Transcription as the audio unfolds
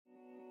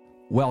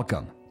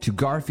Welcome to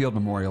Garfield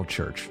Memorial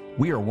Church.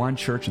 We are one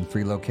church in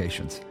 3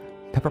 locations: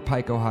 Pepper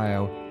Pike,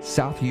 Ohio,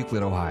 South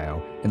Euclid,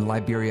 Ohio, and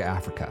Liberia,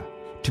 Africa.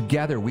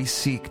 Together, we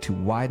seek to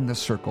widen the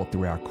circle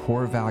through our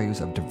core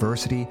values of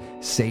diversity,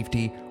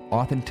 safety,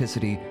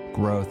 authenticity,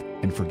 growth,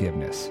 and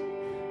forgiveness.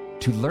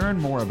 To learn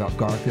more about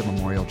Garfield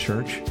Memorial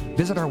Church,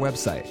 visit our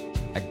website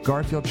at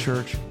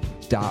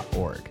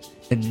garfieldchurch.org.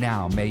 And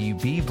now, may you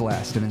be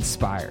blessed and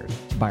inspired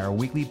by our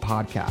weekly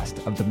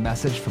podcast of the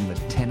message from the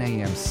 10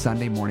 a.m.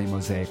 Sunday morning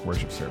Mosaic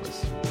worship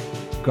service.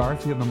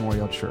 Garfield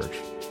Memorial Church,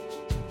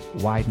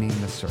 widening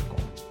the circle.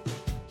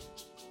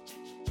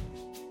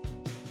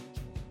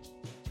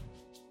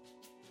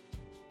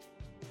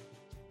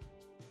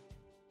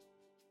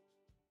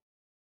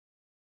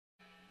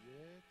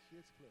 Yeah,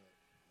 Kids Club.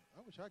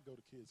 I wish I'd go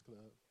to Kids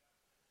Club.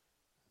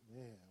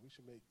 Man, we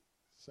should make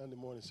Sunday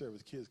morning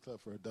service Kids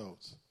Club for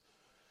adults.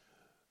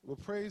 Well,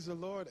 praise the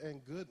Lord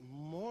and good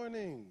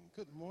morning.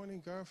 Good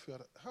morning,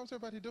 Garfield. How's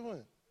everybody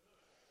doing?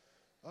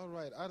 All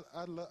right.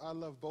 I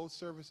love both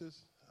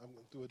services. I'm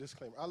going to do a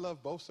disclaimer. I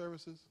love both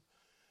services.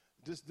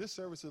 This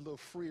service is a little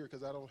freer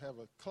because I don't have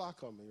a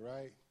clock on me,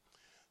 right?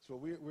 So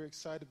we're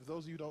excited. For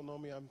those of you who don't know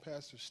me, I'm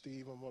Pastor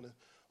Steve. I'm on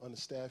the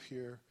staff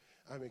here.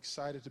 I'm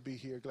excited to be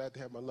here. Glad to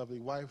have my lovely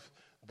wife,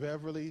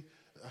 Beverly.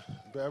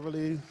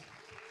 Beverly.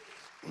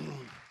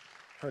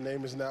 Her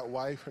name is not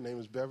wife. Her name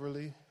is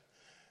Beverly.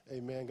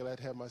 Amen. Glad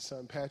to have my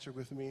son Patrick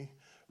with me,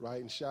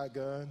 riding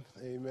shotgun.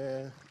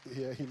 Amen.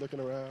 Yeah, he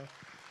looking around.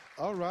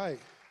 All right.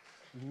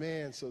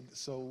 Man, so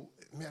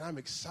I'm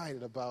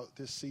excited about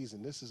this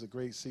season. This is a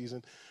great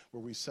season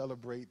where we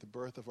celebrate the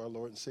birth of our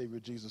Lord and Savior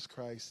Jesus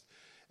Christ.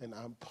 And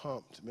I'm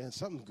pumped. Man,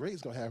 something great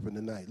is going to happen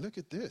tonight. Look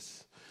at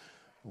this.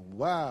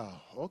 Wow.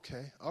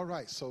 Okay. All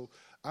right. So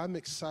I'm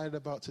excited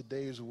about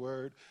today's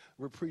word.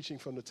 We're preaching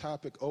from the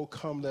topic, "Oh,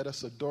 come, let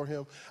us adore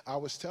him." I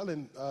was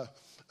telling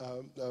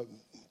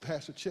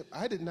Pastor Chip,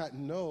 I did not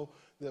know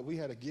that we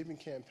had a giving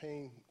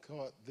campaign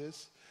called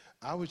this.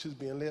 I was just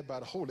being led by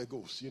the Holy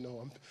Ghost. You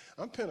know,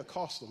 I'm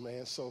Pentecostal,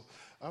 man, so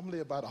I'm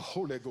led by the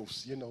Holy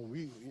Ghost. You know,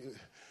 we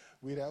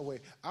that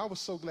way. I was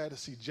so glad to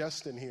see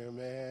Justin here,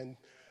 man.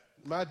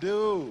 My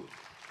dude,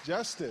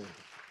 Justin.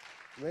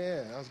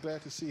 Man, I was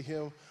glad to see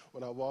him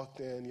when I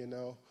walked in, you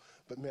know.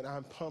 But, man,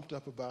 I'm pumped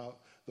up about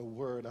the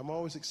Word. I'm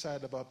always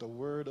excited about the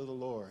Word of the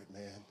Lord,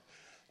 man,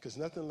 because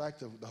nothing like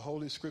the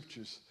Holy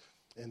Scriptures.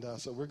 And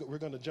so we're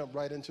going to jump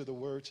right into the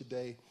Word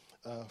today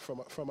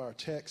from our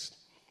text.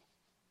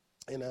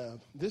 And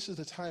this is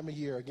the time of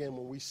year, again,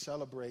 when we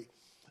celebrate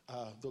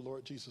the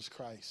Lord Jesus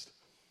Christ,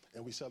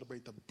 and we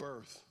celebrate the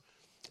birth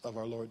of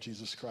our Lord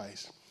Jesus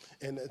Christ.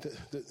 And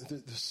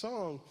the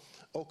song,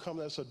 "Oh, Come,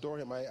 Let Us Adore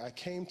Him," I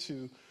came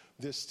to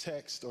this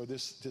text or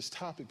this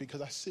topic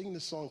because I sing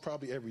this song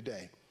probably every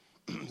day.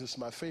 This is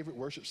my favorite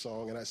worship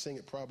song, and I sing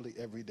it probably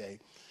every day.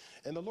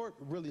 And the Lord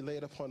really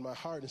laid upon my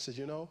heart and said,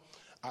 you know,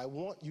 I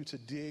want you to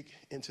dig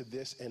into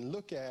this and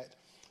look at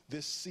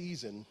this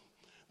season,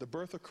 the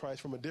birth of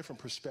Christ, from a different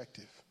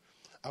perspective.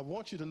 I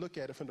want you to look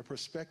at it from the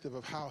perspective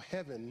of how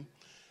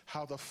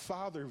the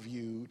Father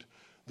viewed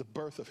the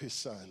birth of his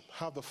Son,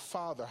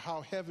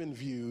 how heaven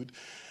viewed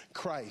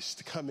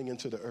Christ coming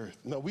into the earth.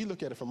 Now, we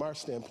look at it from our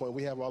standpoint.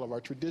 We have all of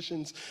our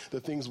traditions, the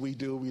things we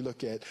do. We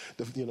look at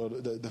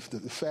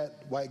the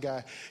fat white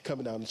guy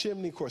coming down the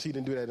chimney. Of course, he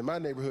didn't do that in my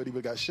neighborhood. He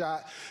would have got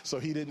shot. So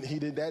that didn't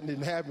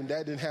happen.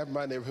 That didn't happen in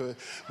my neighborhood.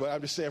 But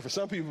I'm just saying, for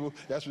some people,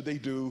 that's what they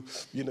do.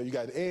 You know, you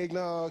got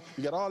eggnog,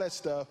 you got all that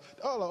stuff.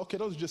 Oh, okay,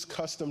 those are just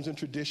customs and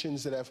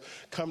traditions that have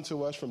come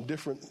to us from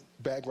different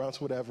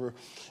backgrounds, whatever,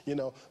 you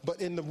know.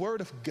 But in the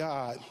Word of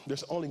God,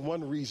 there's only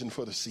one reason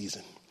for the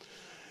season.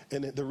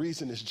 And the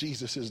reason is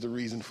Jesus is the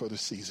reason for the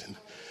season.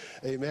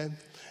 Amen.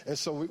 And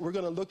so we're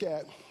going to look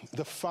at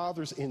the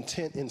Father's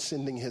intent in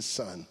sending his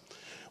Son.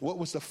 What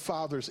was the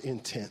Father's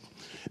intent?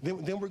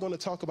 Then we're going to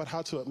talk about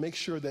how to make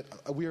sure that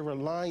we are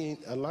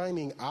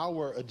aligning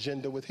our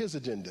agenda with his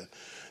agenda,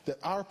 that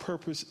our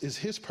purpose is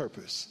his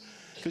purpose.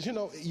 Because, you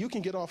know, you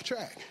can get off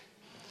track.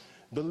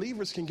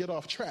 Believers can get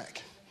off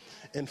track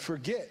and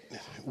forget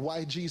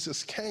why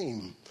Jesus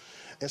came.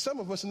 And some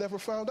of us never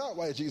found out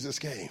why Jesus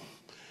came.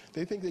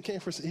 They think he came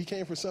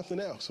for something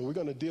else. So we're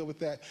going to deal with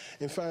that.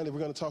 And finally, we're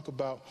going to talk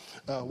about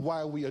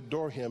why we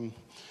adore him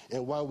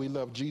and why we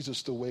love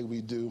Jesus the way we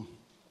do.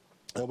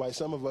 And why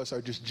some of us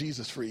are just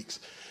Jesus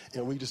freaks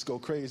and we just go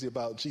crazy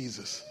about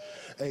Jesus.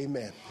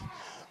 Amen.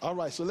 All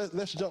right, so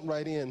let's jump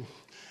right in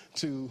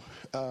to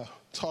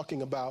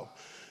talking about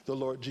the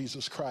Lord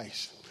Jesus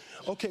Christ.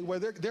 Okay, well,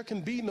 there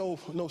can be no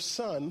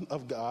Son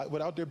of God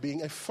without there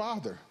being a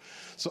Father.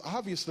 So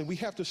obviously, we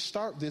have to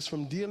start this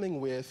from dealing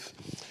with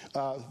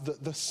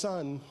the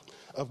Son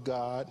of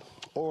God,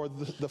 or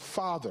the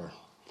Father.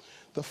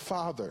 The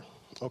Father,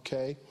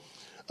 okay?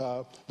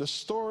 The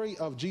story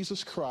of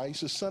Jesus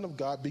Christ, the Son of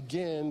God,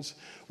 begins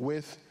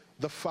with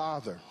the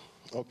Father,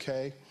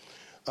 okay,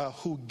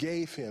 who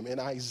gave him. In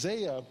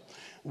Isaiah,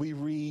 we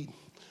read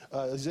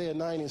Isaiah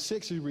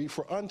 9:6, we read,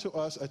 for unto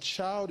us a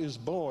child is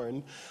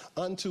born,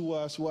 unto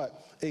us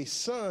what? A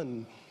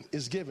son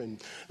is given.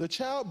 The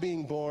child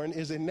being born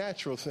is a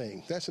natural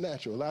thing. That's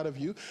natural. A lot of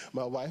you,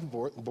 my wife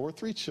bore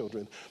 3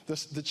 children.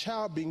 The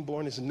child being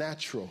born is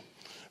natural,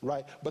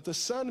 right? But the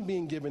son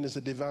being given is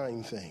a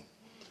divine thing.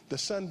 The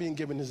son being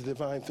given is a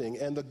divine thing.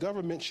 And the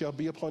government shall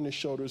be upon his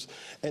shoulders,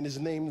 and his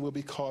name will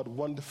be called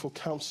Wonderful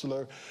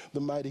Counselor, the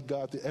Mighty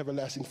God, the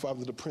Everlasting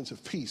Father, the Prince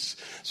of Peace.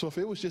 So if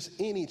it was just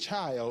any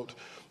child,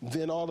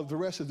 then all of the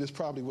rest of this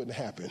probably wouldn't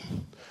happen.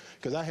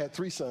 Because I had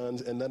 3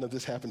 sons, and none of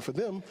this happened for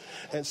them.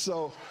 And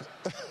so,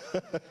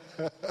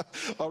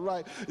 all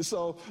right,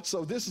 so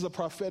this is a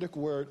prophetic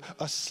word.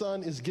 A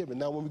son is given.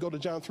 Now, when we go to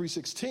John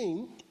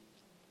 3:16,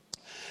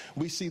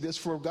 we see this,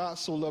 for God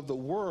so loved the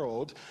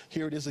world,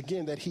 here it is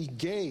again, that he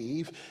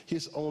gave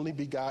his only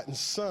begotten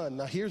son.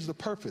 Now here's the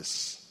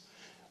purpose.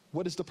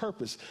 What is the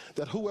purpose?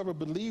 That whoever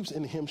believes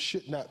in him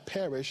should not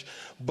perish,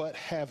 but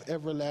have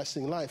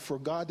everlasting life. For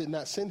God did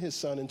not send his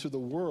son into the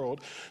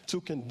world to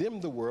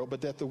condemn the world,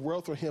 but that the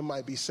world through him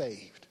might be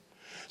saved.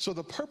 So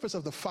the purpose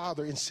of the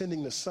Father in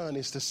sending the Son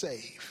is to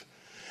save.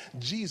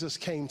 Jesus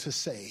came to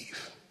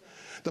save.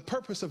 The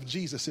purpose of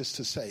Jesus is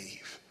to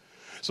save.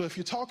 So if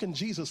you're talking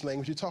Jesus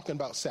language, you're talking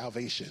about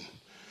salvation.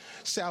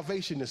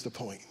 Salvation is the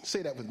point.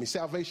 Say that with me.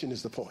 Salvation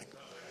is the point.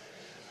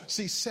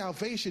 See,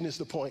 salvation is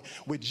the point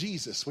with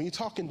Jesus. When you're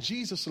talking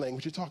Jesus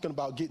language, you're talking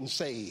about getting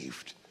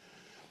saved.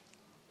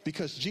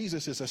 Because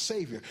Jesus is a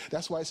Savior.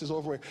 That's why it says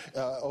over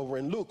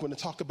in Luke, when they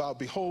talk about,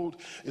 behold,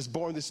 is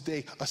born this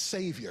day a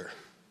Savior.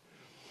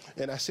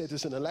 And I said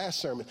this in the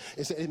last sermon.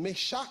 It may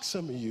shock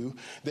some of you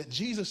that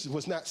Jesus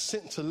was not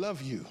sent to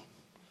love you.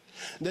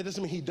 That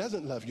doesn't mean he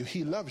doesn't love you.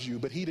 He loves you,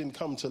 but he didn't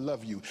come to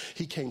love you.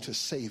 He came to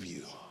save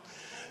you.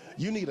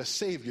 You need a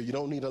Savior. You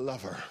don't need a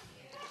lover.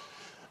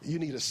 You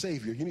need a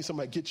Savior. You need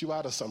somebody to get you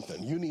out of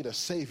something. You need a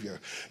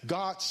Savior.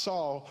 God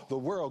saw the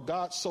world.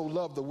 God so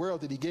loved the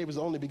world that he gave his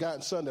only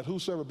begotten son, that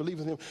whosoever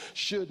believeth in him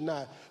should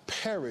not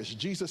perish.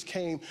 Jesus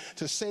came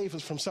to save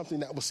us from something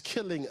that was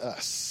killing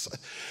us.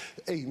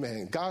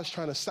 Amen. God's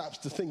trying to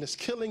stop the thing that's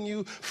killing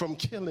you from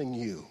killing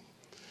you.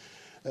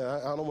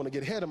 I don't want to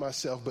get ahead of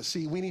myself, but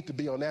see, we need to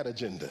be on that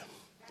agenda.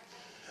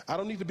 I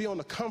don't need to be on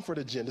the comfort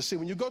agenda. See,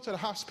 when you go to the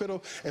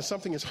hospital and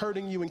something is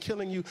hurting you and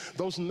killing you,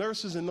 those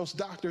nurses and those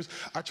doctors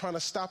are trying to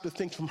stop the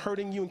thing from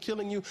hurting you and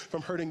killing you,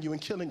 from hurting you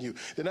and killing you.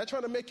 They're not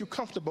trying to make you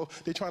comfortable.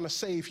 They're trying to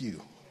save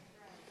you.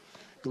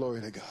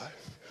 Glory to God.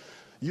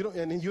 You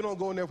don't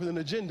go in there with an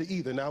agenda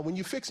either. Now, when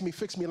you fix me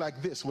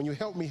like this. When you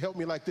help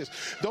me like this.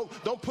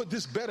 Don't put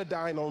this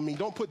betadine on me.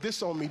 Don't put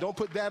this on me. Don't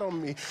put that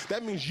on me.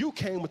 That means you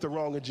came with the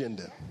wrong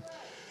agenda.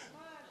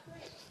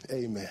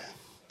 Amen.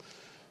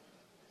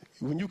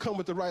 When you come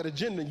with the right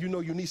agenda, you know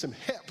you need some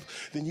help.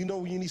 Then you know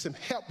when you need some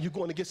help, you're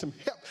going to get some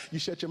help. You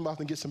shut your mouth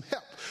and get some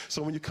help.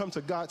 So when you come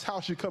to God's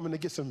house, you're coming to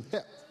get some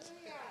help.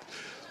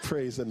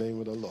 Praise the name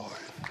of the Lord.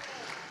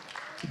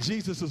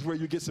 Jesus is where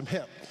you get some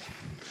help.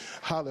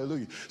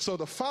 Hallelujah. So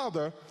the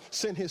Father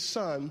sent his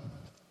Son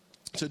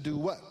to do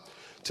what?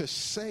 To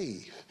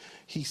save.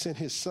 He sent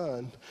his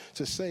Son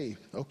to save.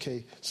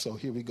 Okay, so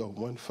here we go.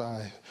 1,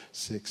 5,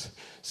 6,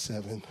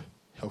 7.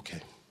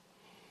 Okay.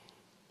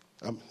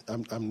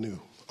 I'm new.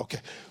 Okay.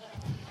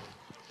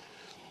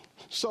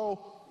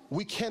 So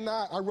we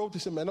cannot, I wrote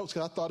this in my notes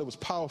because I thought it was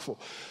powerful.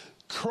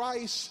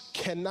 Christ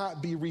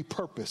cannot be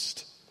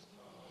repurposed.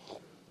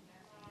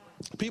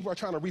 People are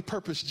trying to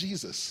repurpose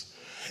Jesus.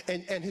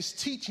 And his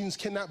teachings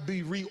cannot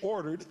be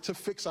reordered to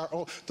fix our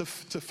own, to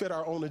fit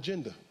our own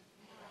agenda.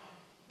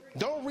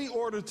 Don't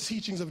reorder the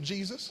teachings of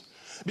Jesus.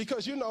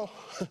 Because,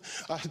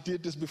 I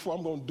did this before.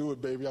 I'm going to do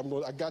it, baby.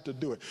 I got to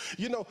do it.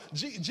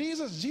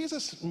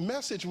 Jesus'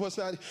 message was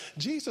not,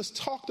 Jesus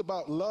talked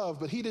about love,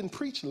 but he didn't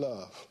preach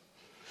love.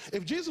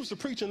 If Jesus was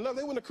preaching love,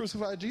 they wouldn't have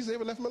crucified Jesus. They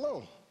would have left him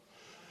alone.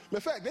 In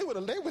fact, they would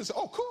have said,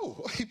 oh,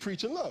 cool. He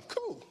preaching love.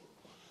 Cool.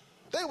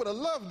 They would have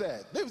loved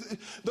that.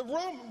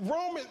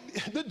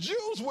 The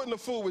Jews wouldn't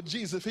have fooled with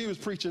Jesus if he was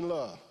preaching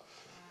love.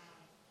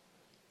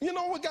 You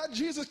know what got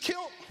Jesus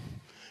killed?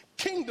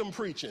 Kingdom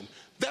preaching.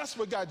 That's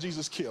what got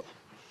Jesus killed.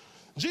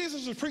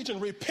 Jesus was preaching,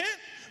 repent,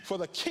 for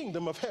the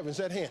kingdom of heaven is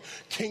at hand.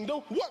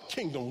 Kingdom? What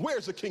kingdom?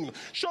 Where's the kingdom?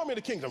 Show me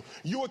the kingdom.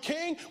 You a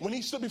king? When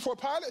he stood before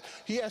Pilate,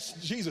 he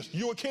asked Jesus,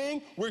 you a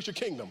king? Where's your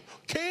kingdom?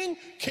 King,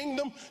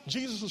 kingdom.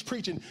 Jesus was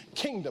preaching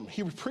kingdom.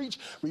 He would preach,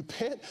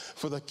 repent,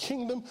 for the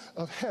kingdom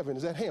of heaven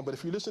is at hand. But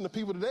if you listen to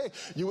people today,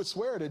 you would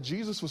swear that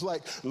Jesus was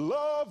like,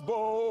 love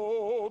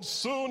boat,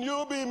 soon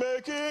you'll be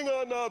making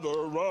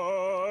another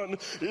run.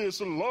 It's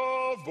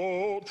love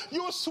boat.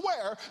 You would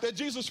swear that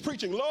Jesus was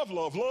preaching love,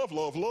 love, love,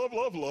 love, love,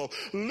 love, love,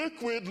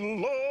 liquid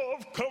love.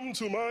 Come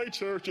to my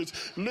church,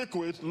 it's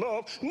liquid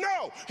love.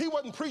 No, he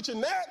wasn't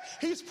preaching that.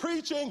 He's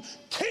preaching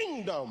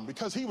kingdom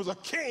because he was a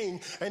king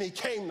and he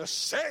came to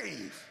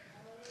save.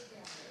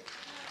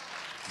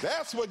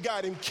 That's what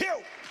got him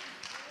killed.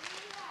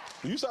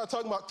 When you start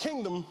talking about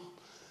kingdom,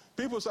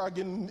 people start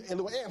getting a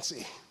little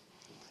antsy.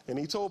 And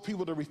he told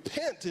people to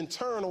repent and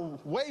turn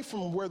away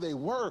from where they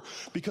were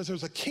because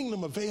there's a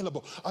kingdom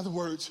available. In other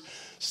words,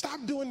 stop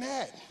doing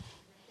that.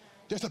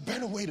 There's a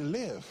better way to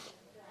live.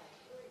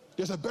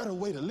 There's a better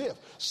way to live.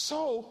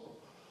 So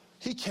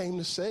he came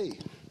to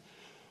save.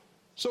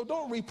 So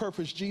don't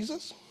repurpose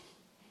Jesus.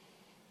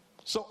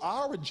 So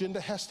our agenda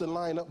has to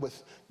line up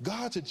with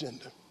God's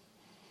agenda.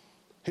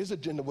 His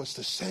agenda was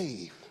to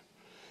save.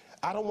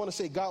 I don't want to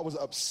say God was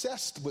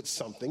obsessed with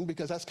something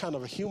because that's kind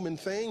of a human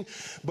thing,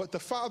 but the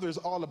Father is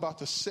all about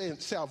the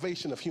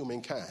salvation of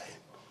humankind.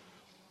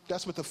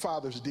 That's what the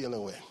Father's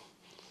dealing with.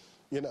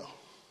 You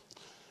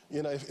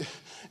know,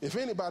 if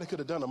anybody could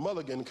have done a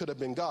mulligan, it could have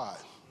been God,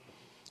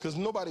 because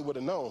nobody would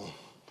have known.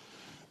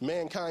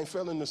 Mankind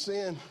fell into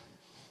sin.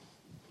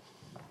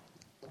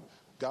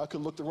 God could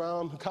have looked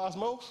around the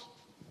cosmos.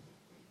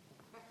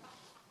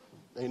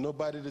 Ain't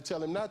nobody to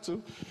tell him not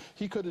to.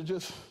 He could have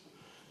just...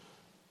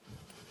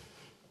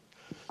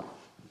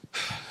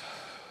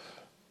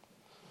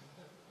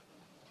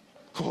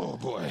 Oh,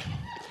 boy.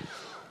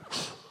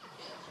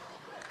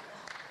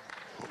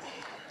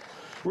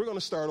 We're going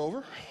to start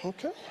over,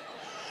 okay?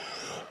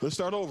 Let's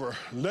start over.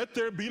 Let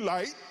there be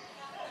light.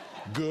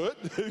 Good.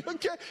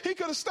 Okay. He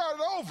could have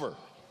started over.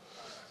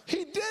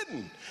 He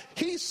didn't.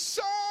 He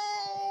so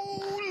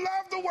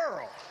loved the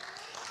world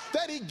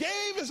that he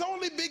gave his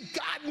only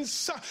begotten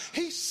son.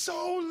 He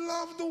so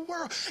loved the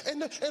world.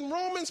 And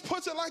Romans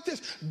puts it like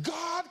this: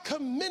 God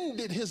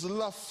commended his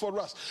love for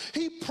us.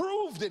 He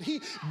proved it.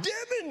 He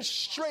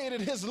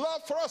demonstrated his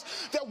love for us,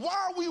 that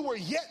while we were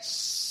yet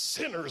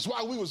sinners,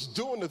 while we was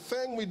doing the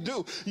thing we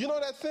do. You know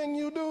that thing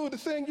you do, the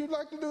thing you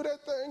like to do,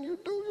 that thing you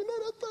do, you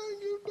know that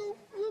thing you do,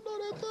 you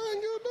know that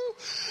thing you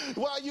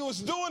do. While you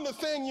was doing the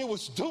thing you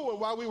was doing,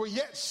 while we were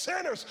yet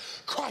sinners,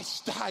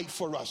 Christ died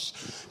for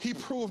us. He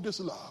proved his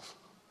love.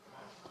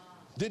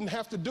 Didn't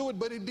have to do it,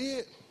 but he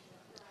did.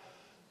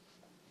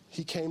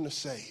 He came to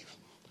save.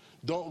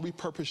 Don't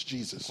repurpose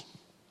Jesus.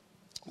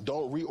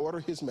 Don't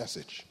reorder his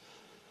message.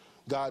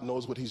 God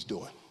knows what he's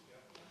doing.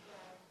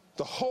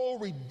 The whole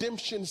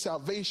redemption,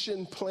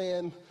 salvation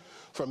plan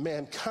for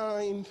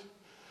mankind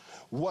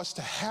was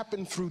to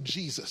happen through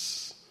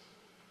Jesus.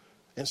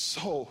 And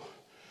so,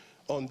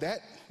 on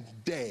that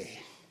day,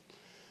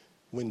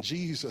 when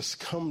Jesus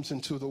comes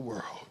into the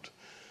world,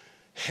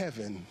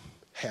 heaven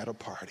had a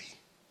party.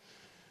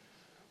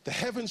 The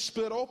heavens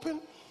split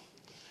open.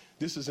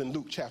 This is in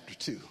Luke chapter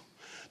 2.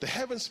 The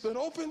heavens split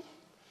open.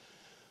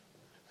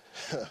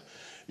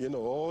 You know,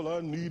 all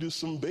I need is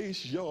some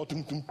bass, y'all.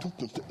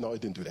 No,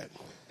 it didn't do that.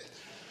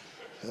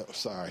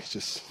 Sorry,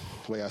 just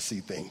the way I see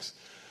things.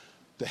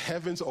 The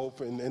heavens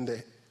open and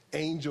the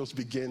angels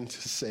begin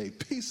to say,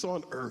 peace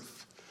on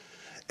earth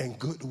and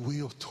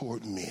goodwill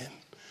toward men.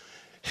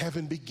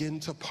 Heaven began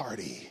to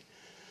party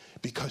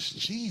because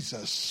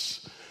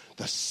Jesus,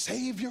 the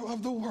Savior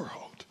of the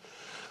world,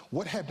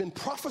 what had been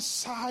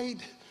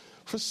prophesied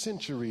for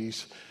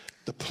centuries,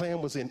 the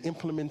plan was in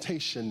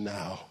implementation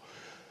now.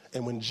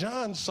 And when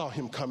John saw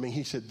him coming,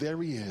 he said, there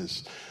he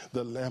is,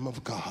 the Lamb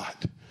of God,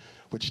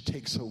 which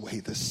takes away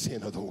the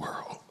sin of the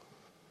world.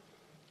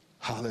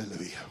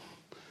 Hallelujah.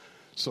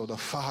 So the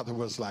Father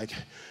was like,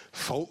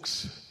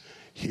 folks,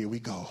 here we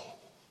go.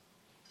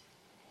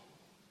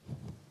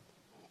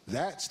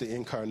 That's the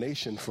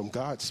incarnation from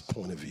God's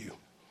point of view.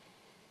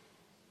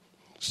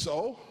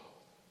 So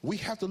we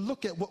have to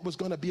look at what was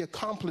going to be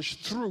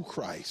accomplished through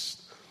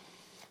Christ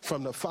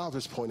from the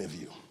Father's point of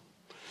view.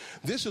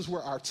 This is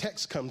where our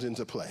text comes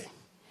into play.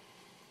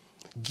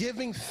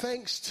 Giving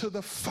thanks to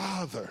the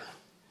Father.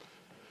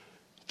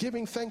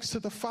 Giving thanks to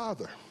the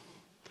Father.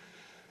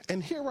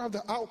 And here are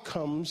the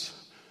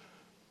outcomes,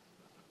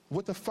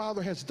 what the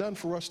Father has done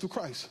for us through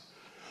Christ,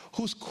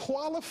 who's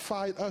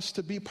qualified us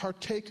to be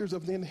partakers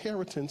of the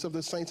inheritance of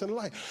the saints in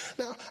light.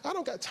 Now, I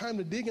don't got time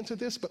to dig into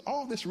this, but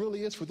all this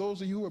really is, for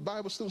those of you who are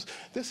Bible students,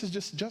 this is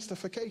just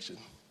justification.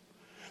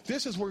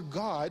 This is where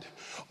God,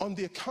 on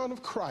the account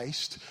of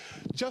Christ,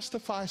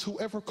 justifies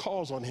whoever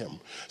calls on him.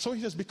 So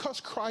he says, because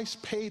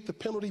Christ paid the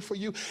penalty for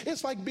you,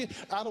 it's like being,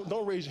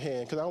 don't raise your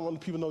hand, because I don't want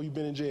people to know you've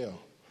been in jail.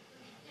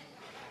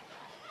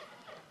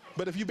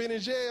 But if you've been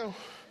in jail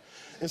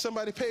and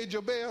somebody paid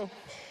your bail,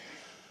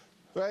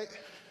 right?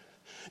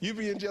 You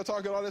be in jail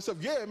talking all that stuff.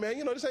 Yeah, man,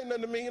 you know, this ain't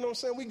nothing to me. You know what I'm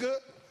saying? We good.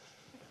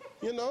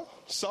 You know?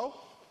 So?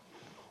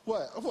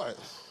 What?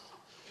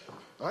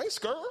 I ain't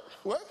scared.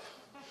 What?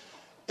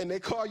 And they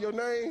call your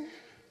name?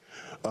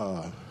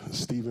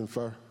 Stephen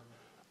Furr.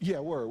 Yeah,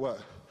 word, what?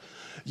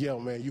 Yeah,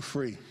 man, you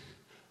free.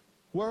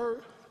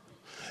 Word?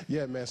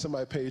 Yeah, man,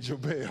 somebody paid your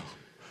bail.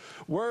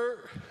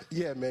 Word?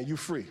 Yeah, man, you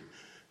free.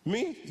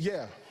 Me?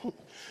 Yeah.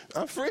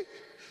 I'm free?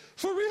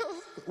 For real?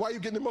 Why you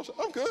getting emotional?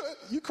 I'm good.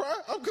 You cry?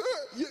 I'm good.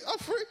 I'm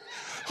free.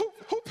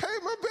 Who paid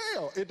my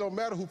bail? It don't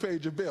matter who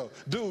paid your bail.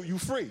 Dude, you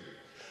free.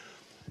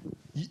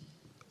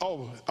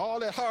 All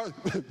that hard.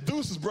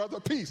 Deuces, brother.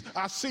 Peace.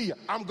 I see you.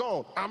 I'm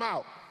gone. I'm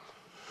out.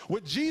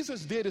 What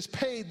Jesus did is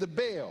paid the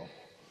bail.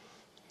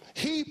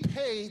 He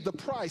paid the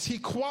price. He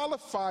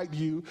qualified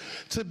you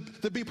to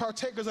be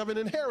partakers of an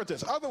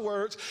inheritance. In other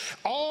words,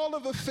 all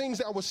of the things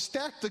that were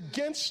stacked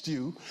against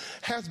you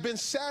has been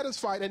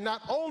satisfied. And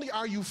not only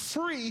are you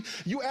free,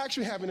 you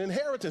actually have an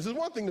inheritance. It's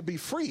one thing to be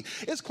free.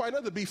 It's quite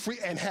another to be free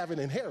and have an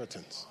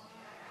inheritance.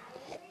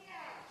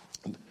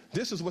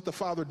 This is what the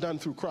Father done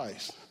through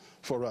Christ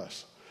for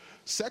us.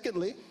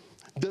 Secondly,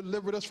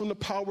 delivered us from the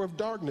power of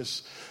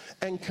darkness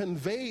and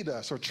conveyed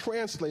us or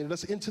translated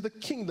us into the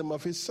kingdom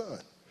of his Son.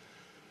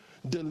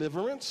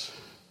 Deliverance,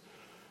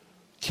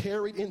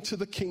 carried into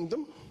the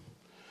kingdom,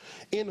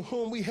 in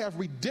whom we have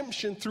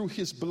redemption through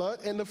his blood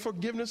and the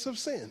forgiveness of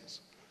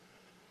sins.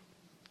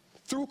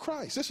 Through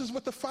Christ. This is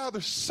what the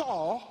Father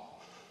saw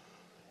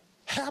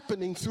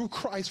happening through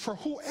Christ for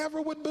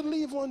whoever would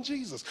believe on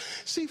Jesus.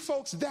 See,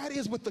 folks, that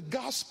is what the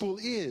gospel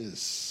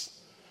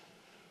is.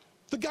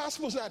 The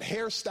gospel is not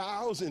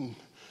hairstyles and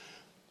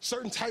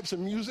certain types of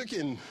music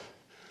and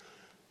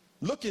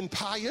looking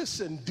pious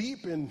and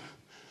deep and,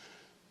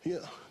 you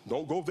know,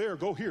 don't go there,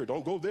 go here,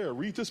 don't go there,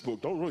 read this book.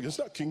 It's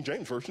not King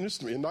James Version, it's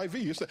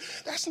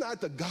NIV. That's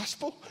not the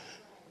gospel.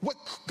 What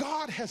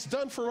God has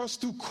done for us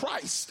through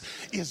Christ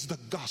is the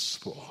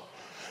gospel.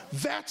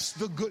 That's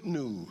the good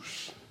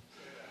news.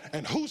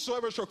 And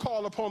whosoever shall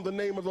call upon the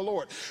name of the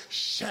Lord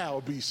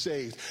shall be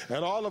saved.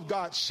 And all of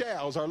God's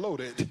shalls are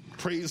loaded.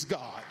 Praise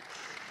God.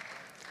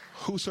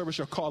 Whosoever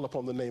shall call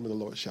upon the name of the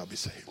Lord shall be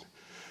saved.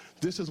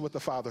 This is what the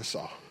Father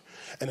saw.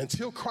 And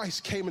until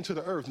Christ came into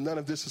the earth, none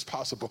of this is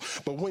possible.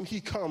 But when he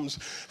comes,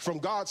 from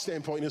God's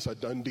standpoint, it's a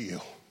done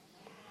deal.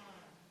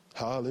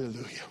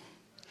 Hallelujah.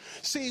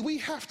 See, we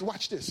have to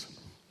watch this.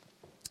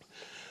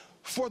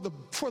 For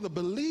the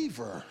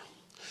believer,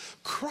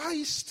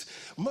 Christ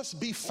must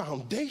be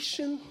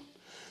foundation,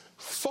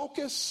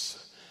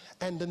 focus,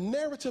 and the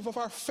narrative of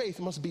our faith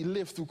must be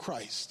lived through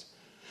Christ.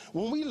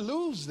 When we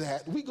lose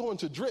that, we go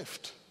into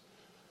drift.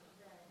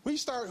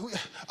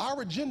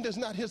 Our agenda is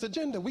not his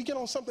agenda. We get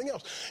on something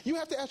else. You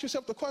have to ask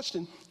yourself the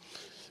question,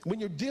 when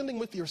you're dealing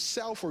with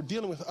yourself or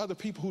dealing with other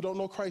people who don't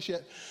know Christ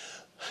yet,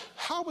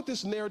 how would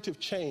this narrative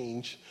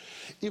change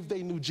if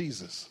they knew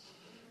Jesus?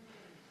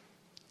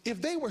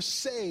 If they were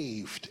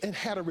saved and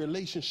had a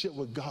relationship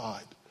with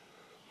God,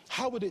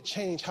 how would it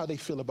change how they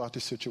feel about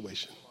this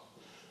situation?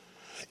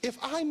 If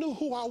I knew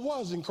who I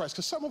was in Christ,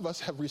 because some of us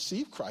have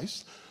received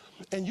Christ,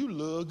 and you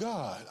love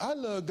God. I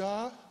love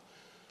God.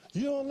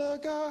 You don't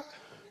love God?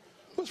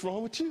 What's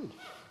wrong with you?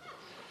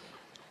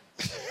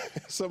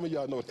 Some of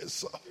y'all know that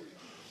song.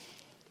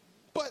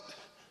 But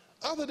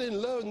other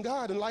than loving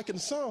God and liking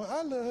the song,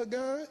 I love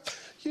God.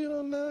 You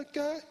don't love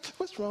God?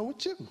 What's wrong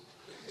with you?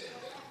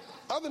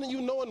 Other than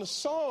you knowing the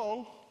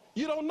song,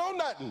 you don't know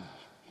nothing.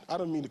 I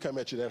don't mean to come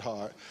at you that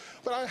hard,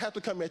 but I have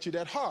to come at you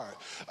that hard.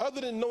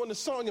 Other than knowing the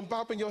song and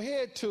bopping your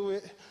head to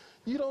it,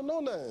 you don't know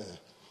nothing.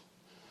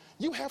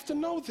 You have to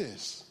know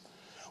this.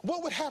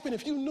 What would happen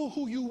if you knew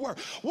who you were?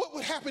 What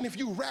would happen if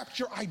you wrapped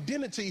your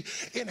identity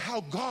in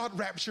how God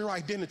wraps your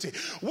identity?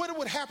 What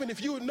would happen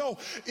if you would know,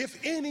 if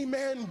any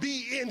man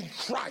be in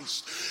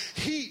Christ,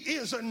 he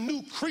is a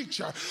new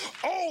creature.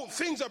 Old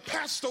things are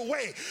passed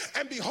away,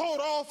 and behold,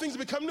 all things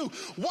become new.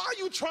 Why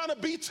are you trying to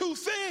be two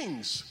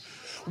things?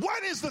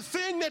 What is the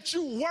thing that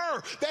you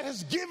were that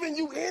has given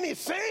you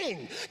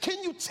anything?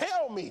 Can you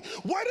tell me?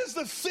 What is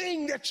the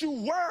thing that you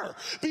were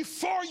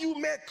before you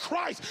met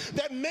Christ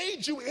that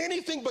made you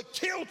anything but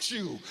killed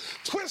you,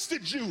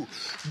 twisted you,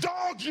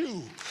 dogged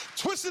you,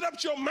 twisted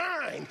up your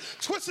mind,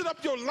 twisted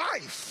up your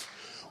life?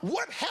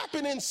 What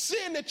happened in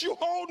sin that you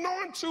hold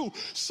on to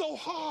so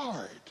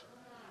hard?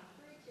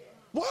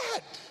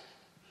 What?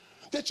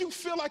 That you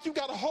feel like you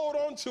got to hold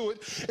on to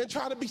it and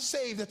try to be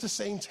saved at the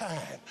same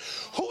time.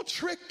 Who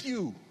tricked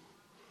you?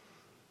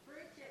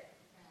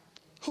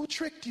 Who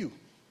tricked you?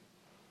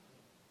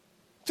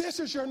 This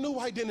is your new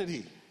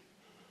identity.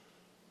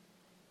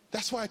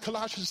 That's why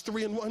Colossians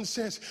 3:1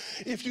 says,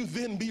 if you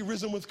then be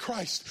risen with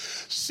Christ,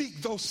 seek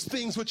those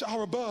things which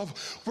are above,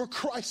 where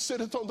Christ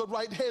sitteth on the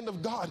right hand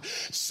of God.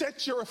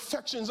 Set your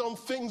affections on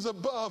things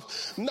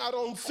above, not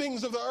on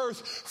things of the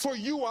earth, for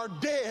you are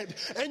dead,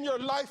 and your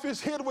life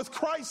is hid with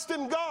Christ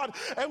in God.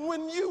 And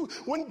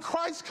when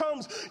Christ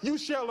comes, you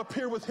shall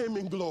appear with him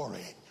in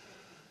glory.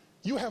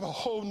 You have a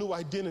whole new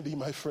identity,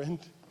 my friend.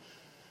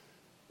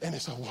 And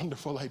it's a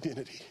wonderful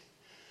identity.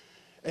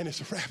 And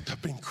it's wrapped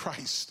up in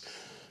Christ.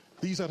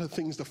 These are the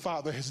things the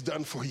Father has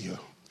done for you.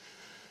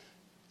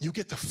 You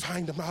get to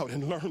find them out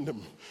and learn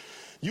them.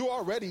 You're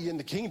already in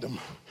the kingdom.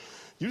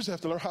 You just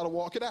have to learn how to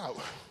walk it out.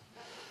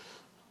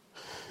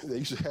 They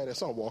used to have that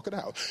song, Walk It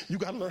Out. You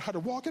got to learn how to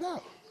walk it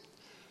out.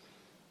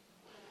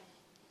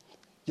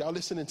 Y'all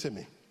listening to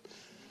me?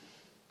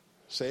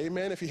 Say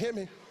amen if you hear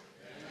me. Amen.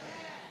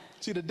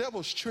 See, the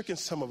devil's tricking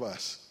some of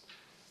us.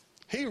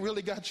 He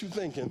really got you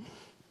thinking,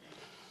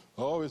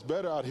 oh, it's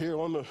better out here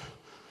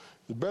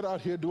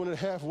doing it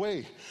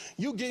halfway.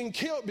 You getting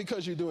killed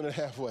because you're doing it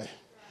halfway.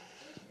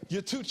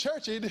 You're too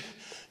churchy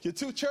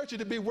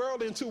to be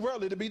worldly and too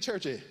worldly to be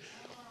churchy.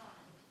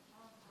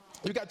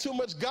 You got too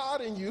much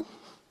God in you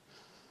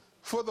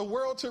for the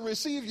world to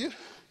receive you,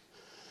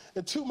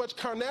 and too much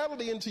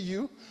carnality into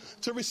you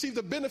to receive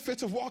the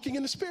benefits of walking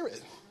in the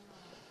Spirit.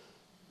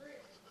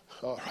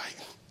 All right.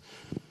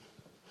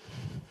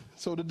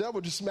 So the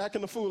devil just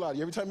smacking the fool out of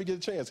you every time you get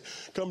a chance.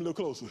 Come a little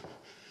closer.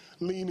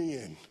 Lean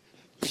in.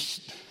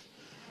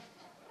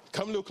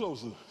 Come a little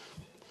closer.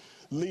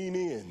 Lean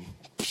in.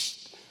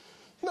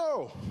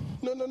 No.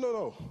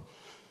 No.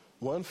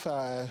 1,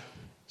 5,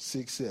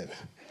 6, 7.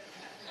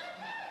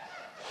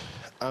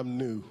 I'm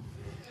new.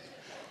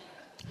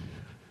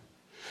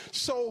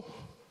 So,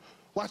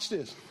 watch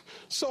this.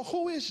 So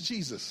who is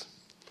Jesus?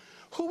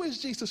 Who is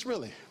Jesus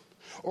really?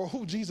 Or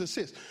who Jesus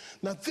is?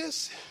 Now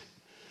this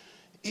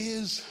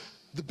is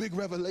the big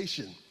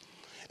revelation.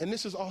 And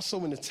this is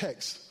also in the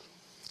text.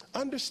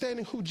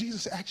 Understanding who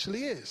Jesus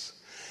actually is.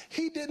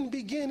 He didn't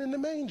begin in the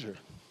manger.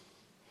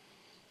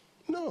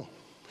 No,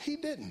 he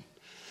didn't.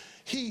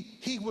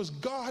 He was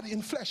God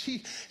in flesh.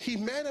 He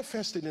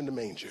manifested in the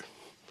manger.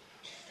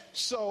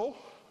 So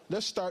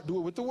let's start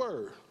doing it with the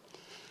word.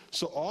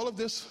 So all of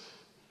this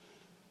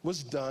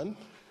was done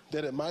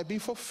that it might be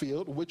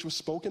fulfilled, which was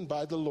spoken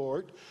by the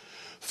Lord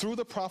through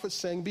the prophet,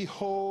 saying,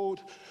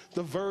 behold,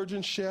 the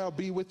virgin shall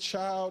be with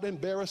child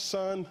and bear a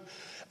son,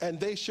 and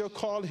they shall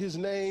call his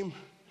name,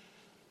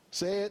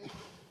 say it,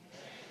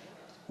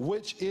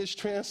 which is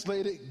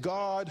translated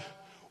God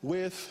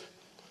with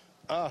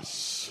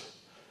us.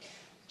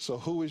 So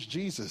who is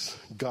Jesus?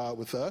 God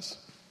with us.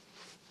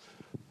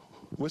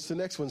 What's the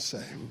next one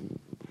say?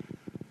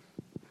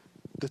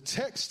 The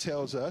text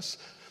tells us,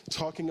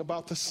 talking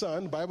about the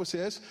Son, the Bible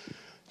says,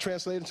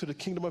 translated to the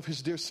kingdom of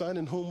his dear Son,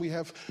 in whom we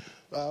have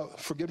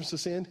forgiveness of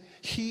sin.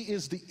 He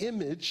is the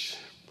image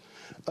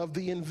of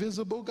the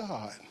invisible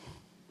God,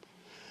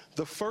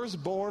 the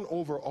firstborn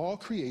over all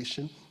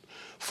creation.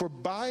 For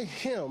by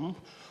him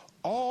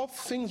all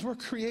things were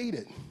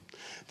created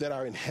that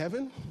are in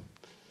heaven,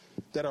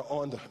 that are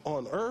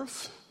on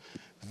earth,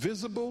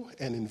 visible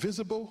and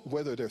invisible,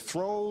 whether they're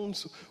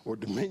thrones or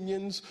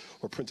dominions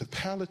or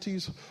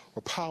principalities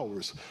or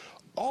powers.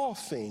 All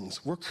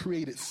things were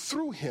created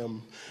through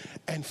him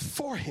and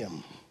for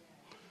him.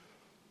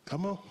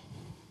 Come on.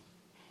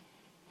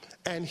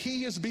 And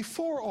he is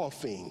before all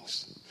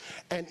things,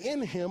 and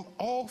in him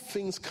all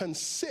things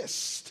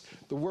consist.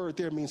 The word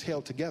there means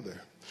held together.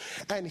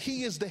 And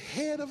he is the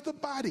head of the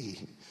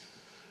body,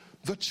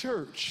 the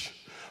church,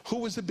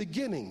 who is the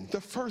beginning,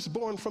 the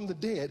firstborn from the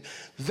dead,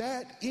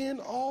 that in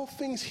all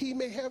things he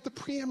may have the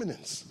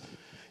preeminence.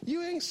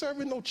 You ain't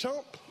serving no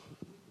chump.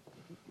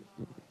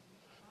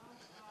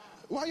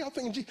 Why y'all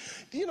thinking,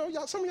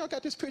 y'all, some of y'all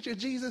got this picture of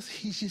Jesus.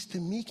 He's just a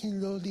meek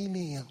and lowly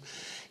lamb.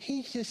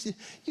 You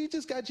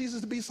just got Jesus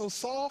to be so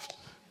soft.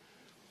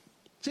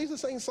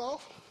 Jesus ain't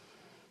soft.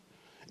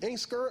 Ain't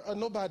scared of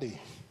nobody.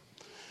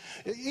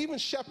 Even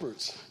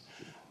shepherds.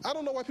 I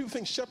don't know why people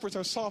think shepherds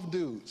are soft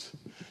dudes.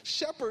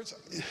 Shepherds,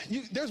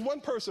 there's one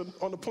person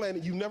on the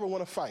planet you never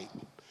want to fight.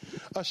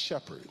 A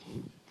shepherd.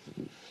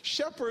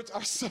 Shepherds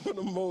are some of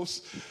the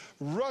most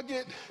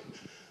rugged,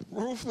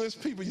 ruthless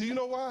people. You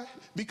know why?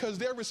 Because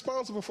they're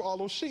responsible for all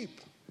those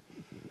sheep.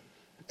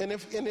 And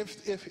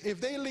if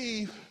they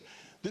leave,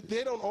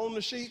 they don't own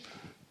the sheep.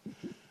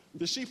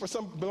 The sheep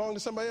belong to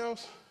somebody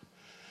else.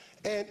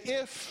 And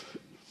if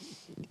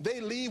they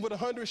leave with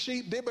 100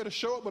 sheep, they better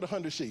show up with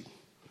 100 sheep.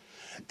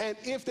 And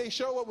if they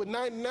show up with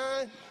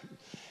 99,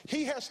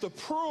 he has to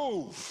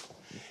prove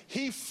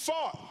he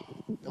fought.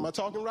 Am I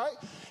talking right?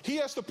 He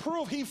has to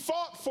prove he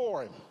fought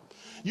for him.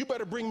 You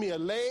better bring me a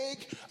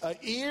leg, an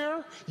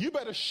ear. You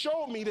better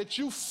show me that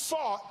you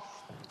fought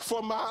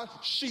for my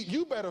sheep.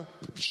 You better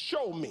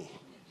show me.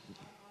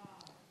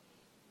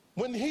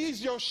 When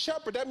he's your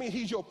shepherd, that means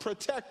he's your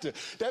protector.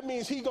 That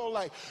means he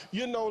gonna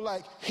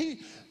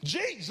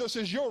Jesus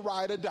is your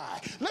ride or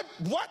die.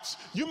 What?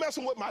 You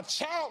messing with my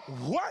child?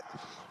 What?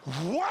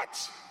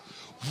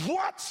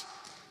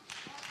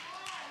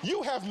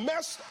 You have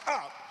messed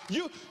up.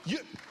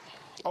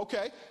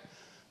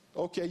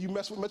 Okay, you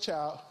mess with my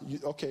child.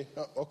 Okay.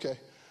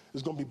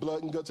 There's going to be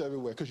blood and guts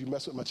everywhere because you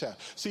mess with my child.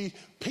 See,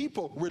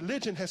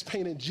 religion has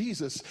painted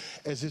Jesus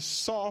as this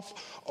soft,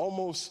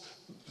 almost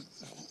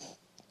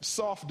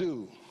soft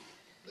dude.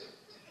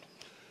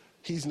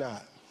 He's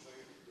not.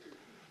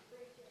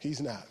 He's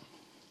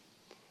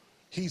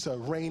a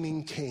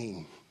reigning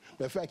king.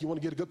 Matter of fact, you want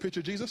to get a good picture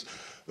of Jesus?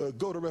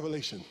 Go to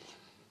Revelation.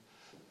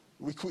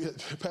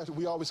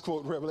 We always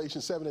quote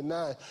Revelation 7 and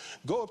 9.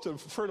 Go up to the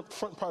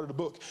front part of the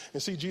book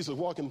and see Jesus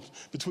walking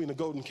between the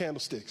golden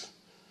candlesticks.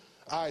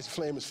 Eyes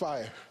flame as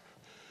fire.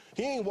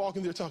 He ain't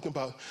walking there talking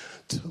about,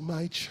 to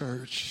my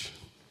church,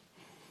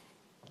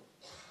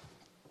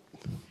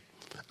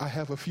 I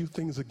have a few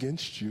things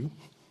against you.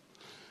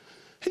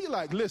 He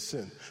like,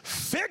 listen,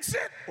 fix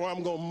it or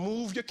I'm going to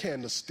move your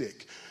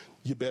candlestick.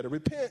 You better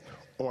repent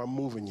or I'm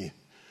moving you.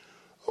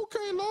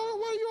 Okay, Lord,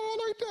 why you all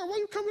like that? Why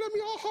you coming at me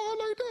all hard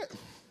like that?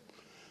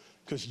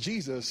 Because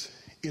Jesus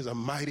is a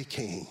mighty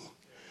king,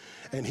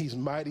 and he's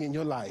mighty in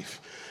your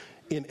life.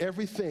 In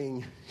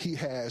everything, he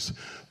has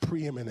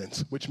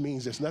preeminence, which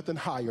means there's nothing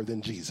higher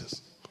than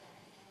Jesus.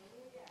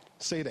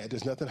 Say that,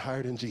 there's nothing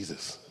higher than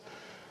Jesus.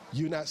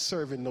 You're not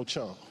serving no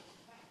chump.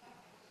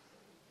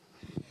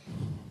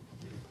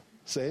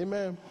 Say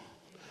amen.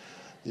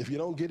 If you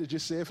don't get it,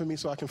 just say it for me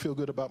so I can feel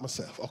good about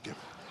myself. Okay.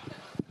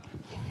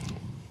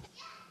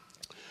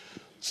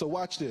 So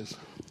watch this.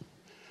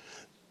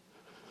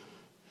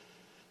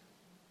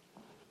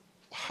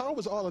 How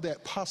was all of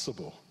that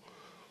possible?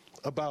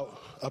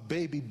 about a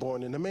baby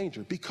born in a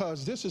manger,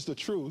 because this is the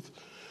truth.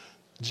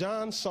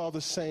 John saw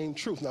the same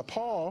truth. Now,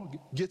 Paul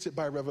gets it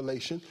by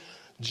revelation.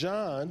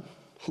 John,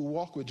 who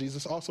walked with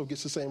Jesus, also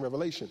gets the same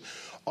revelation.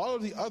 All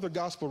of the other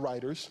gospel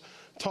writers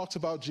talks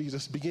about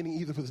Jesus beginning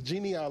either with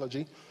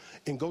genealogy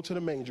and go to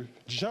the manger.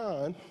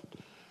 John,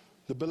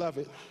 the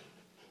beloved,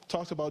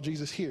 talks about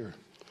Jesus here.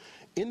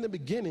 In the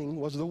beginning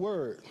was the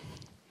Word.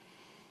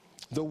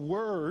 The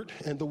Word,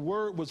 and the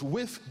Word was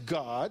with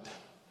God,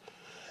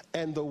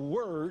 and the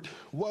Word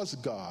was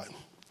God.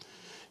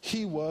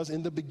 He was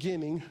in the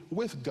beginning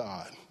with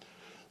God.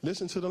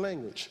 Listen to the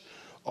language.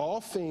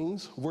 All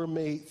things were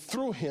made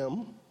through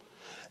him,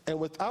 and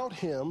without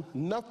him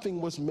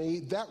nothing was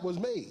made that was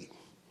made.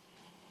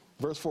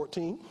 Verse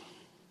 14.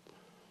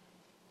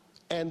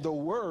 And the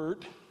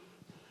Word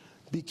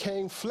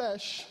became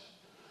flesh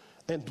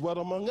and dwelt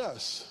among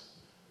us.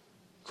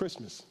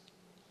 Christmas.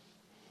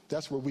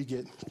 That's where we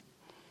get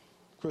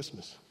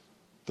Christmas.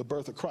 The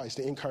birth of Christ,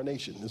 the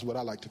incarnation is what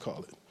I like to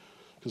call it.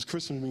 Because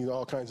Christmas means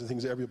all kinds of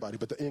things to everybody,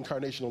 but the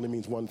incarnation only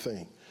means one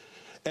thing.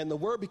 And the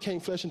Word became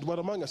flesh and dwelt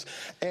among us.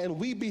 And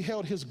we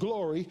beheld his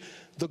glory,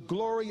 the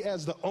glory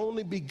as the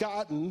only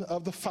begotten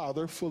of the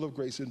Father, full of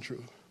grace and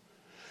truth.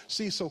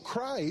 See, so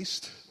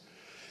Christ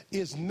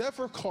is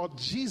never called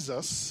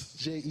Jesus,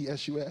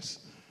 J-E-S-U-S,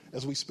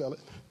 as we spell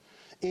it,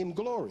 in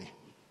glory.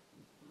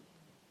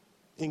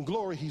 In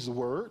glory, he's the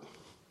Word,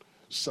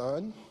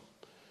 Son,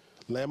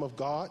 Lamb of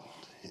God,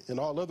 and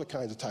all other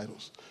kinds of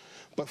titles.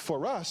 But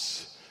for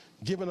us,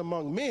 given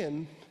among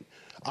men,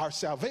 our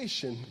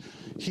salvation,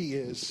 he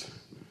is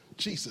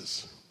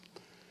Jesus.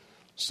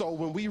 So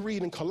when we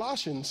read in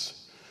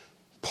Colossians,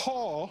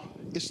 Paul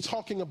is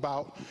talking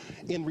about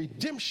in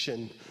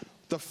redemption,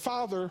 the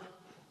Father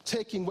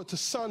taking what the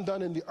Son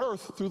done in the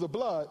earth through the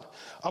blood,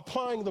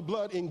 applying the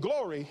blood in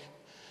glory,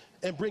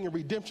 and bringing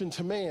redemption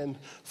to man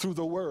through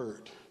the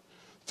Word,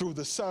 through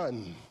the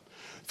Son,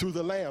 through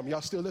the Lamb.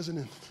 Y'all still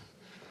listening?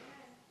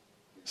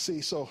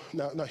 See, so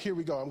now here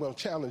we go. I'm going to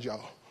challenge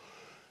y'all.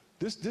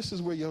 This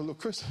is where your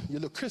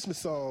little Christmas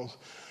songs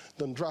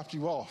done dropped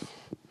you off,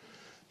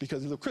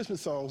 because the little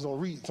Christmas songs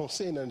don't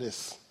say none of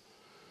this.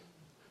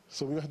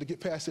 So we're going to have to get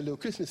past the little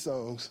Christmas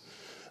songs.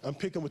 I'm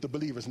picking with the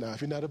believers now.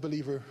 If you're not a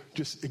believer,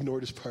 just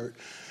ignore this part.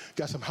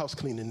 Got some house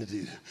cleaning to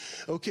do.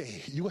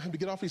 Okay, you're going to have to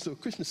get off these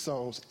little Christmas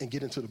songs and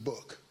get into the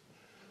book.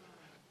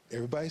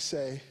 Everybody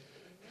say,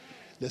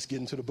 let's get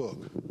into the book.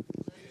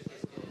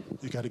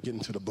 You got to get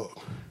into the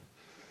book.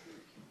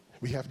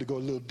 We have to go a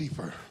little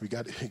deeper. We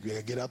got to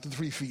get out to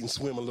 3 feet and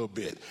swim a little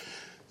bit.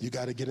 You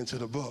got to get into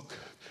the book,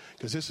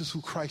 because this is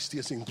who Christ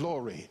is in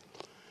glory.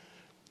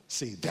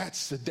 See,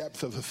 that's the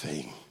depth of the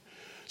thing.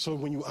 So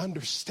when you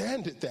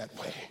understand it that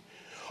way,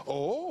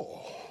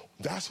 oh,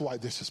 that's why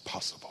this is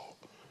possible.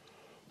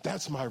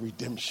 That's my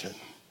redemption.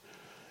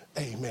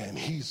 Amen.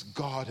 He's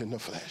God in the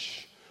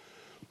flesh.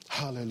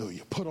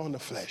 Hallelujah. Put on the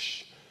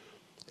flesh.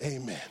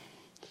 Amen.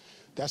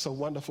 That's a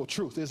wonderful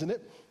truth, isn't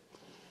it?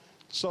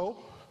 So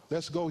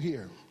let's go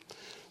here.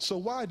 So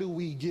why do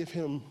we give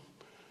him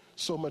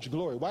so much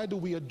glory? Why do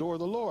we adore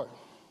the Lord?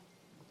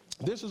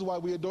 This is why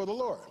we adore the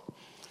Lord.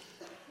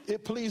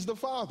 It pleased the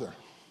Father.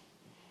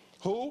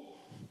 Who?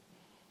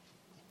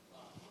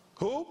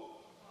 Who?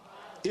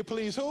 It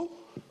pleased who?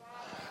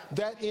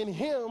 That in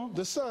him,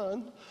 the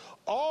Son,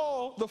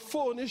 all the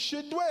fullness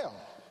should dwell.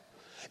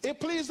 It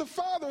pleased the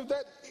Father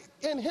that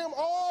in him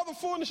all the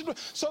fullness should dwell.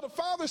 So the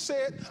Father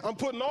said, I'm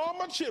putting all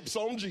my chips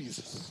on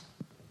Jesus.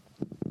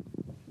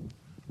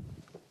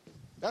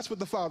 That's what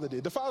the Father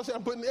did. The Father said,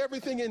 I'm putting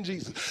everything in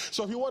Jesus.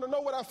 So if you want to know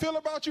what I feel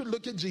about you,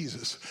 look at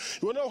Jesus.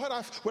 You want to know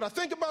what I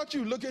think about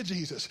you, look at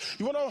Jesus.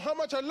 You want to know how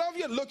much I love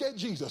you, look at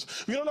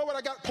Jesus. You don't know what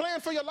I got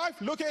planned for your life,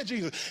 look at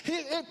Jesus.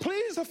 It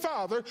pleased the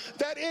Father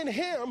that in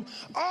him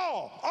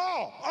all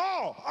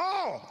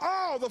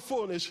the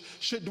fullness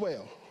should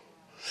dwell.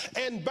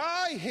 And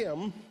by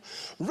him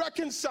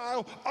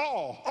reconcile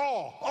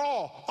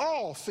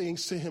all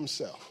things to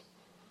himself.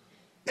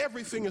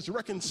 Everything is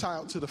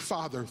reconciled to the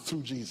Father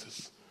through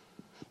Jesus.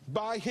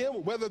 By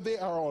him, whether they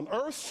are on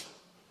earth,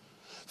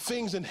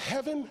 things in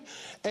heaven,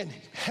 and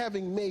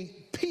having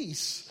made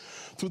peace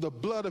through the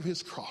blood of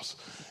his cross.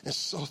 And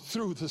so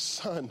through the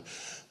Son,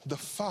 the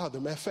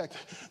Father. Matter of fact,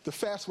 the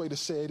fast way to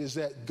say it is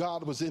that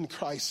God was in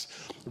Christ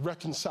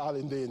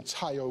reconciling the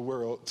entire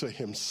world to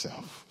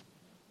himself.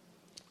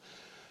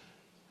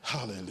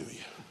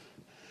 Hallelujah.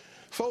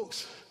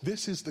 Folks,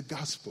 this is the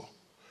gospel.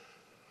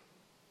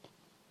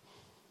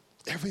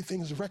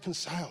 Everything is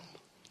reconciled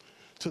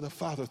to the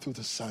Father through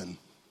the Son.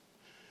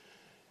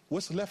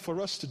 What's left for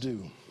us to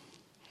do?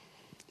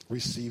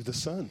 Receive the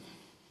Son.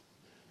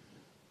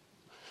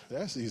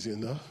 That's easy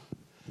enough.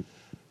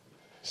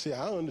 See,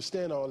 I don't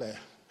understand all that.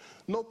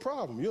 No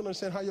problem. You don't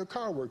understand how your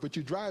car works, but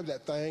you drive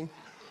that thing.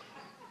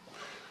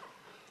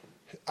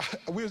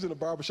 We was in a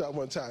barbershop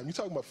one time. You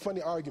talking about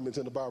funny arguments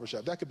in the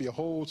barbershop. That could be a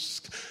whole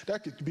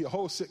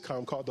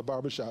sitcom called The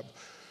Barbershop.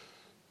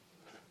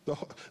 The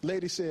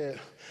lady said,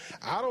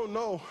 I don't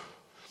know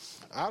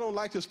I don't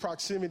like this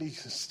proximity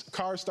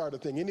car starter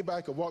thing.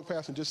 Anybody could walk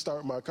past and just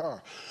start my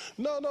car.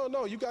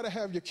 No. You got to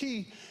have your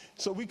key.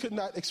 So we could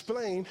not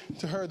explain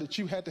to her that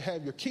you had to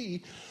have your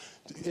key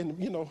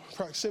in,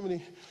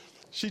 proximity.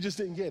 She just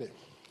didn't get it.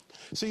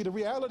 See, the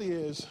reality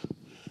is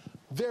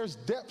there's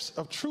depths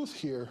of truth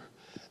here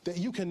that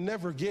you can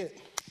never get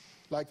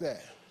like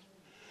that.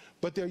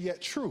 But they're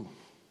yet true.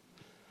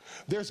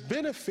 There's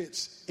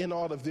benefits in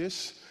all of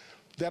this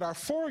that are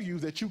for you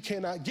that you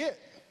cannot get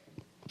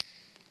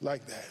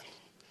like that.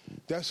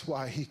 That's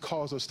why he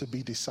calls us to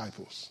be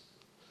disciples.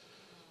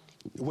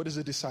 What is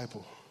a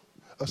disciple?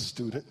 A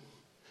student.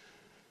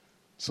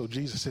 So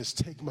Jesus says,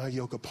 take my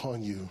yoke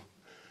upon you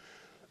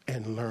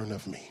and learn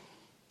of me.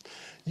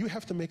 You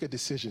have to make a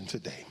decision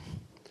today.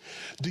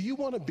 Do you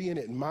want to be an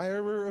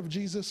admirer of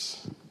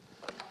Jesus,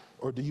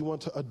 or do you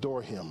want to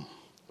adore him?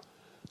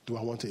 Do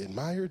I want to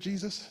admire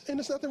Jesus? And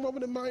there's nothing wrong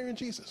with admiring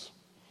Jesus,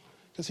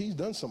 because he's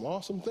done some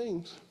awesome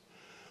things.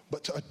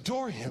 But to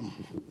adore him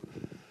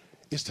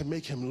is to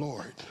make him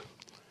Lord.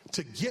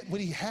 To get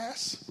what he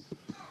has,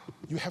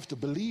 you have to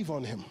believe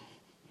on him.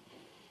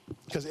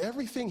 Because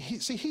everything,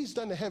 he's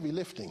done the heavy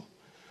lifting.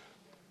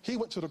 He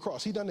went to the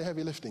cross. He done the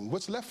heavy lifting.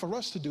 What's left for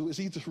us to do is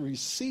either to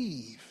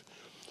receive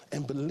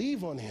and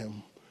believe on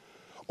him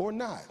or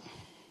not.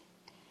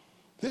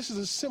 This is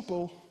a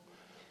simple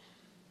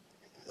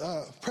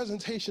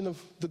presentation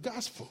of the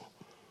gospel.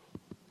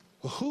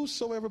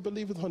 Whosoever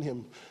believeth on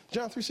him.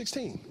 John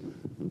 3:16.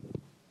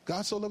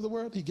 God so loved the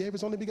world, he gave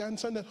his only begotten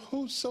son, that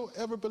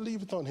whosoever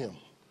believeth on him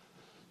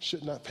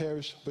should not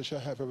perish, but shall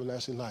have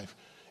everlasting life.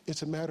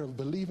 It's a matter of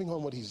believing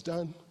on what he's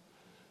done.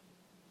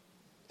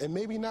 And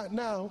maybe not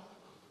now,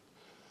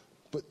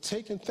 but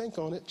take and think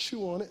on it,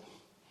 chew on it,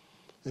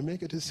 and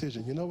make a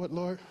decision. You know what,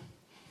 Lord?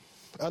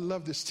 I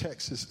love this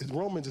text.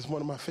 Romans is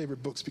one of my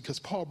favorite books because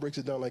Paul breaks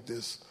it down like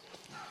this.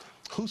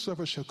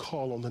 Whosoever shall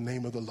call on the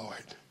name of the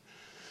Lord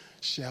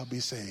shall be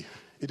saved.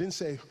 It didn't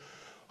say,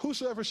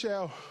 whosoever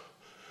shall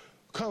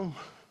come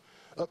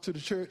up to the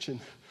church and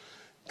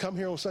come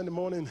here on Sunday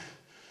morning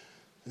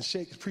and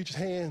shake the preacher's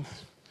hand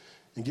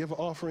and give an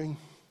offering.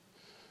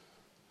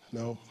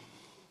 No.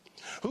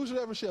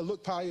 Whosoever shall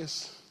look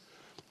pious.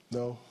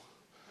 No.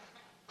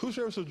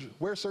 Whosoever shall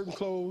wear certain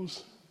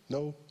clothes.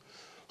 No.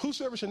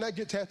 Whosoever shall not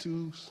get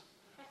tattoos.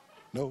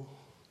 No.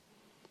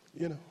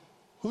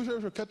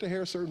 Whosoever shall cut their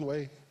hair a certain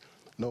way.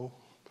 No.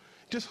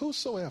 Just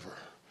whosoever.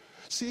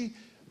 See,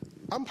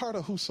 I'm part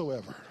of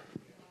whosoever.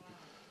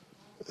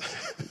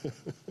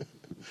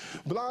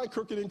 Blind,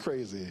 crooked, and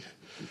crazy.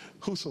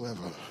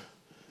 Whosoever.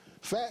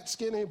 Fat,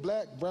 skinny,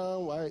 black,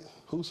 brown, white,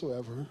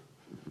 whosoever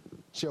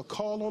shall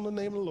call on the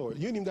name of the Lord.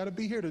 You ain't even got to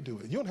be here to do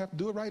it. You don't have to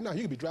do it right now.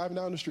 You can be driving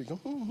down the street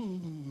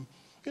going,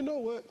 You know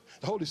what?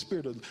 The Holy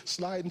Spirit will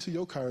slide into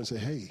your car and say,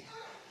 hey,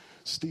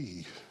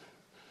 Steve,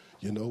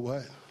 you know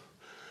what?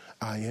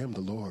 I am the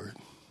Lord.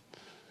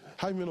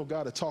 How many know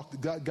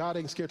God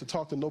ain't scared to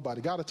talk to nobody.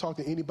 God will talk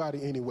to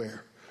anybody,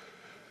 anywhere.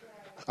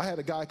 I had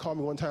a guy call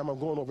me one time. I'm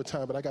going over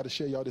time, but I got to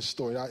share y'all this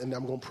story, and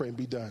I'm going to pray and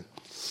be done.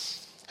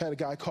 I had a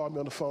guy call me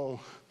on the phone.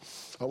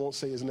 I won't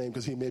say his name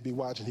because he may be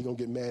watching. He's going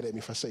to get mad at me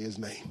if I say his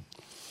name.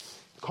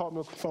 Called me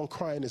on the phone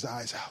crying his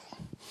eyes out.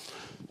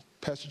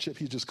 Pastor Chip,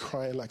 he's just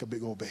crying like a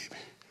big old baby.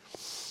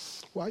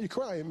 Why are you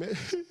crying, man?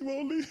 He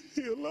won't leave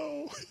me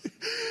alone.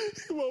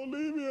 He won't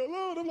leave me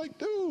alone. I'm like,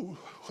 dude,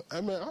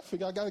 I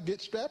think I got to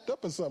get strapped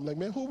up or something. Like,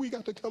 man, who we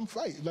got to come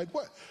fight? Like,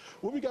 what?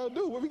 What we got to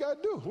do? What we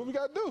got to do? What we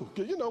got to do?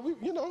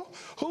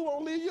 Who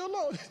won't leave you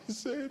alone? He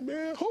said,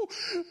 man, who?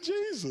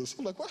 Jesus.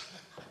 I'm like, what?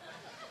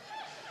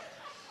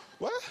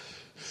 What?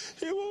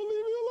 He won't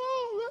leave me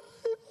alone,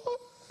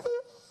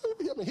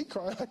 man. He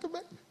crying like a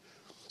baby.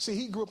 See,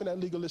 he grew up in that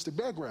legalistic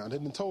background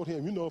and then told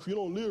him, if you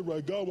don't live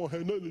right, God won't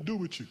have nothing to do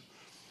with you.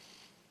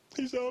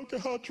 He said, I don't care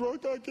how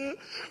drunk I get.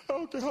 I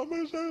don't care how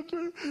much I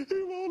drink.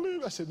 He won't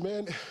leave. I said,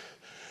 man,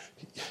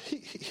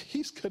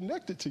 he's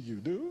connected to you,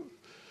 dude.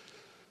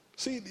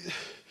 See,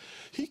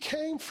 he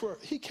came for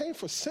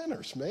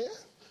sinners, man.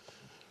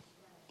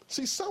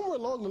 See, somewhere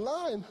along the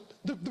line,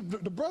 the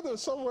brother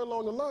somewhere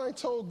along the line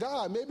told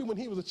God, maybe when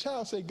he was a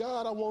child, say,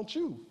 God, I want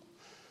you.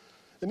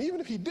 And even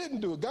if he didn't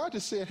do it, God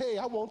just said, hey,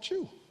 I want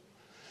you.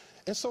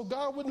 And so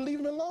God wouldn't leave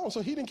him alone.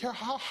 So he didn't care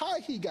how high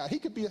he got. He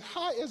could be as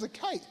high as a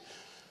kite.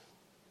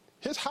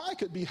 His high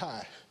could be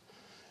high.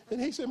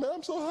 And he said, man,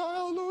 I'm so high, I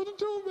don't know what to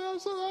do, man. I'm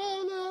so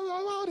high,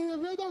 I'm out here,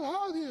 man. I'm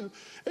out here.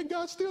 And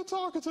God's still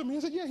talking to me.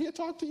 He said, yeah, he'll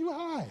talk to you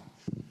high.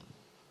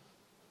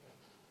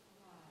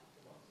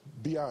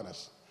 Be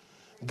honest.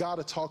 God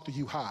will talk to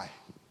you high.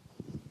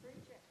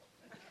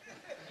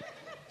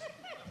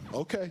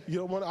 Okay, you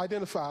don't want to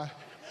identify.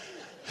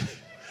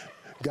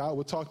 God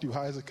will talk to you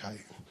high as a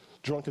kite,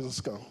 drunk as a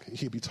skunk.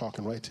 He'll be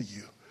talking right to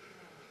you.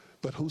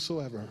 But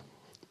whosoever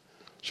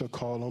shall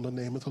call on the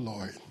name of the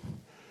Lord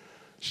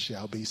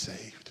shall be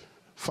saved.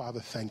 Father,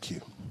 thank you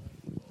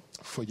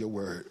for your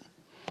word.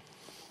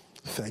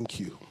 Thank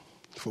you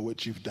for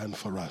what you've done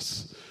for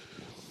us.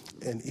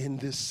 And in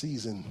this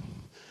season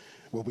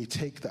where we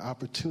take the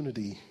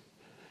opportunity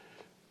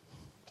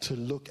to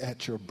look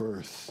at your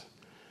birth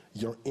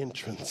your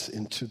entrance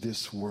into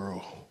this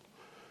world.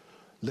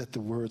 Let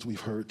the words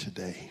we've heard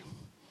today,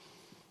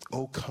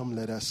 oh, come,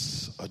 let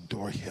us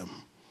adore him.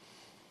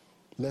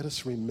 Let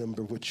us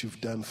remember what you've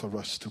done for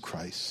us through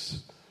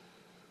Christ.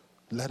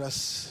 Let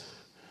us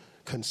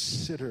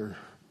consider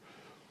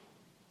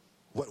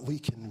what we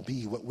can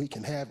be, what we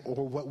can have,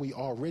 or what we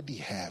already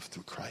have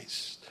through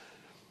Christ.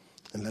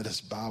 And let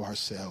us bow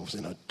ourselves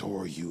and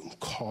adore you and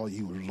call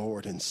you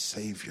Lord and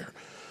Savior.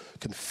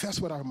 Confess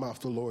with our mouth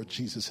the Lord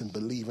Jesus and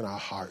believe in our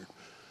heart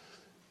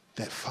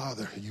that,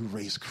 Father, you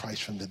raised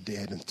Christ from the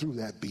dead, and through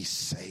that be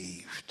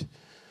saved.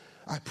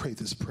 I pray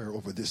this prayer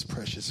over this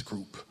precious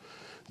group,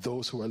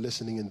 those who are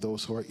listening and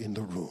those who are in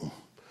the room.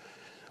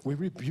 We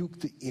rebuke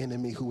the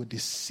enemy who would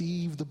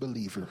deceive the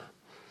believer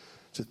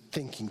to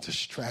thinking to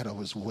straddle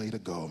his way to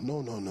go.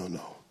 No.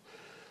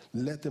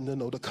 Let them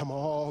know to come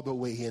all the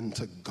way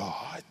into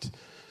God.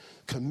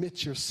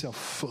 Commit yourself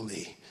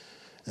fully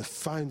and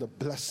find the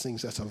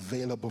blessings that's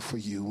available for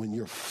you when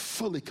you're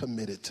fully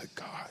committed to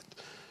God.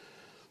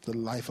 The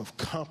life of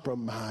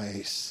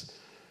compromise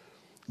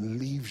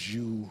leaves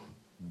you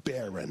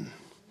barren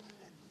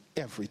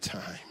every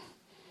time.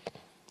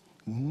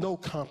 No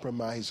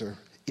compromiser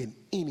in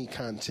any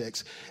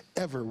context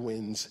ever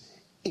wins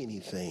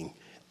anything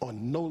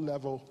on no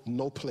level,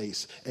 no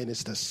place, and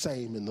it's the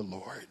same in the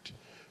Lord.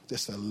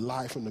 That's a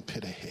lie from the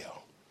pit of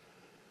hell.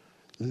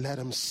 Let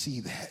them see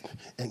that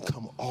and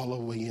come all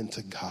the way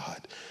into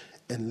God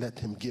and let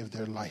him give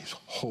their lives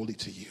wholly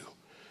to you.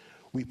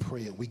 We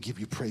pray it. We give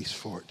you praise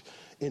for it.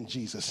 In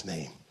Jesus'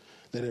 name,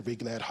 let every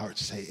glad heart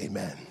say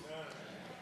amen.